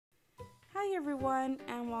Hi everyone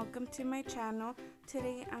and welcome to my channel.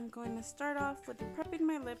 Today I'm going to start off with prepping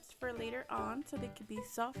my lips for later on so they can be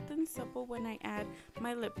soft and supple when I add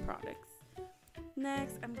my lip products.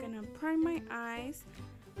 Next I'm going to prime my eyes,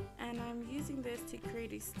 and I'm using this to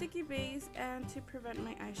create a sticky base and to prevent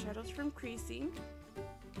my eyeshadows from creasing.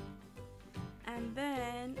 And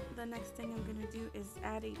then the next thing I'm going to do is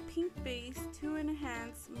add a pink base to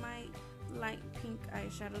enhance my light pink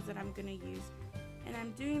eyeshadows that I'm going to use. And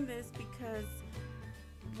I'm doing this because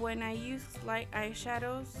when I use light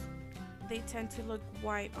eyeshadows, they tend to look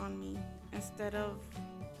white on me instead of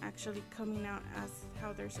actually coming out as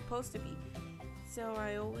how they're supposed to be. So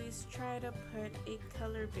I always try to put a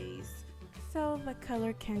color base so the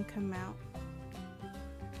color can come out.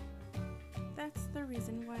 That's the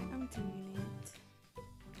reason why I'm doing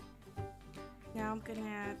it. Now I'm gonna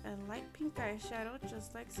add a light pink eyeshadow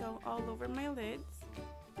just like so all over my lids.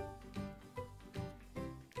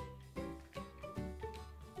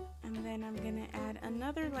 And then I'm gonna add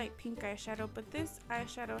another light pink eyeshadow, but this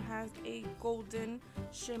eyeshadow has a golden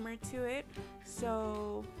shimmer to it,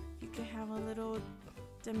 so you can have a little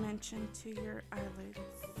dimension to your eyelids.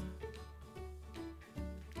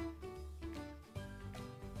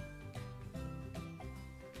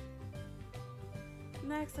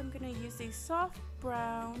 Next, I'm gonna use a soft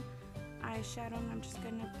brown eyeshadow, and I'm just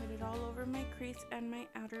gonna put it all over my crease and my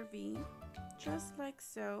outer V, just like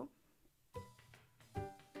so.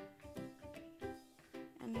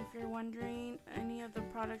 And if you're wondering any of the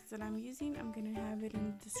products that I'm using, I'm going to have it in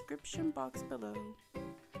the description box below.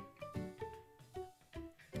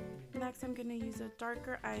 Next, I'm going to use a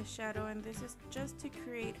darker eyeshadow, and this is just to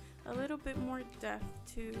create a little bit more depth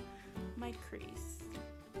to my crease.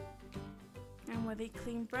 And with a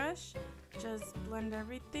clean brush, just blend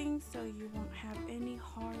everything so you won't have any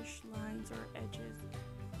harsh lines or edges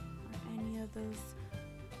or any of those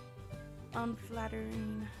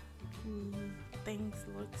unflattering things,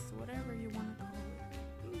 looks, whatever you want to call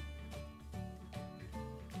it.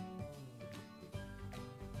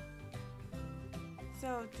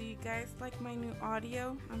 So, do you guys like my new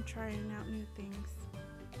audio? I'm trying out new things.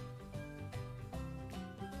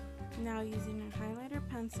 Now, using a highlighter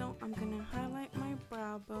pencil, I'm going to highlight my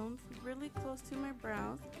brow bones really close to my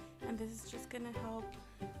brows, and this is just going to help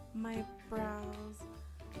my brows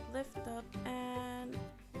lift up and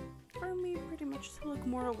for me pretty much to look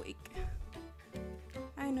more awake.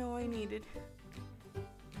 I know I need it.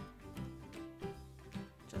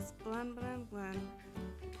 Just blend, blend, blend.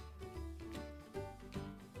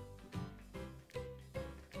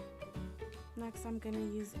 Next, I'm gonna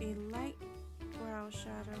use a light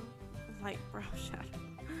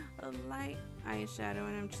eyeshadow,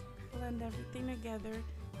 and I'm just blend everything together,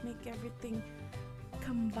 make everything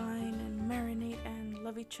combine and marinate and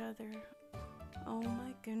love each other. Oh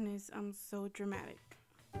my goodness, I'm so dramatic.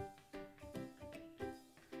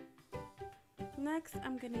 Next,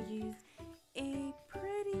 I'm gonna use a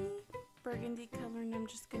pretty burgundy color, and I'm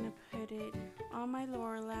just gonna put it on my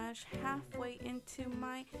lower lash halfway into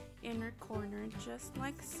my inner corner, just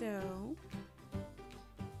like so.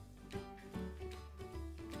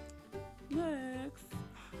 Next,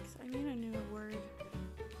 I need a new word.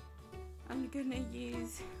 I'm gonna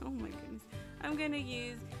use, oh my goodness, I'm gonna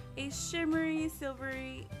use a shimmery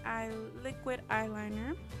silvery liquid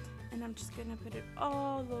eyeliner, and I'm just gonna put it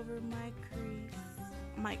all over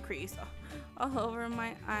my crease, all over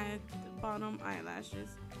my bottom eyelashes,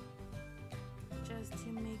 just to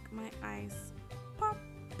make my eyes pop.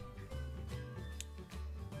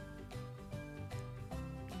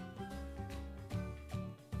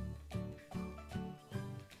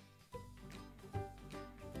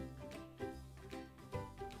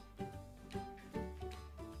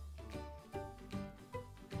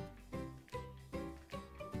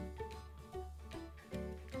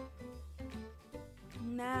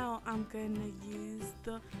 Now I'm gonna use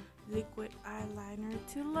the liquid eyeliner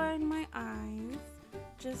to line my eyes,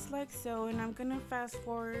 just like so, and I'm gonna fast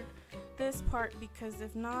forward this part because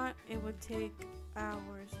if not, it would take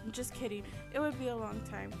hours. I'm just kidding, it would be a long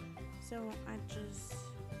time. So I just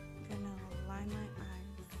gonna line my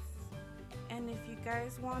eyes. And if you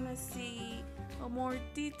guys want to see a more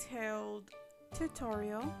detailed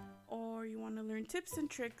tutorial, or you want to learn tips and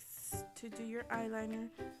tricks to do your eyeliner,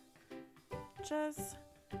 just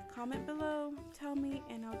comment below, tell me,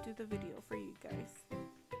 and I'll do the video for you guys.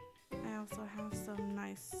 I also have some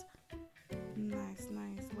nice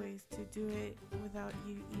ways to do it without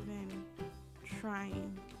you even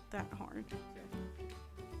trying that hard.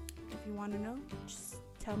 If you want to know, just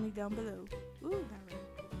tell me down below. Ooh, that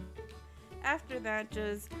right. After that,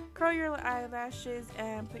 just curl your eyelashes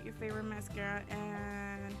and put your favorite mascara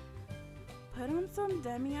and put on some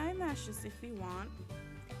demi eyelashes if you want.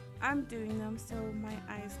 I'm doing them so my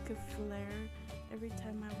eyes could flare every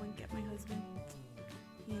time I went get my husband.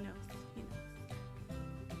 He knows, he knows.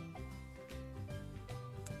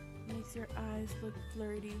 Makes your eyes look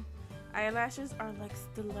flirty. Eyelashes are like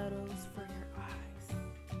stilettos for your eyes.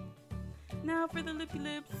 Now for the lippy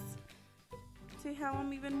lips. See how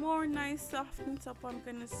I'm even more nice, softened up. I'm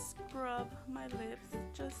gonna scrub my lips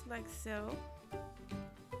just like so.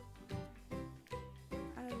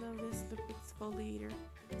 I love this lip exfoliator.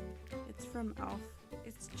 It's from e.l.f.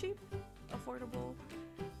 It's cheap, affordable,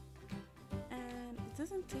 and it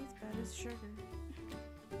doesn't taste bad as sugar.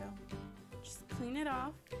 So just clean it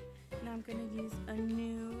off. Now I'm gonna use a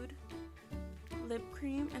nude lip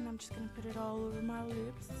cream and I'm just gonna put it all over my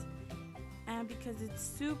lips. And because it's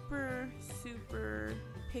super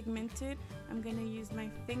pigmented, I'm gonna use my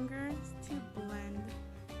fingers to blend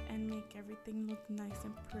and make everything look nice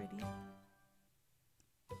and pretty.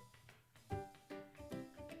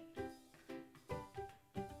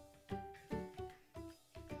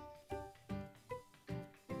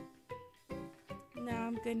 Now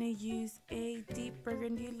I'm gonna use a deep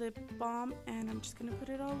burgundy lip balm and I'm just gonna put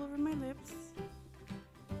it all over my lips.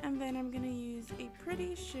 And then I'm gonna use a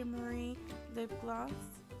pretty shimmery lip gloss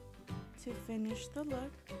to finish the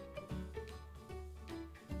look.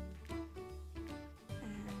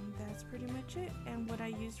 And that's pretty much it. And what I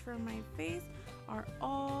use for my face are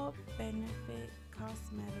all Benefit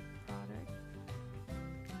Cosmetic products.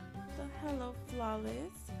 The Hello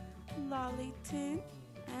Flawless, Lolli Tint,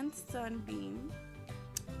 and Sunbeam.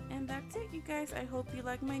 And that's it, you guys. I hope you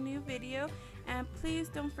like my new video, and please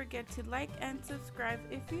don't forget to like and subscribe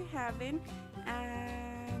if you haven't.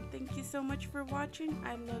 And thank you so much for watching.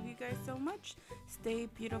 I love you guys so much. Stay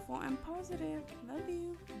beautiful and positive. Love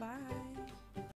you. Bye.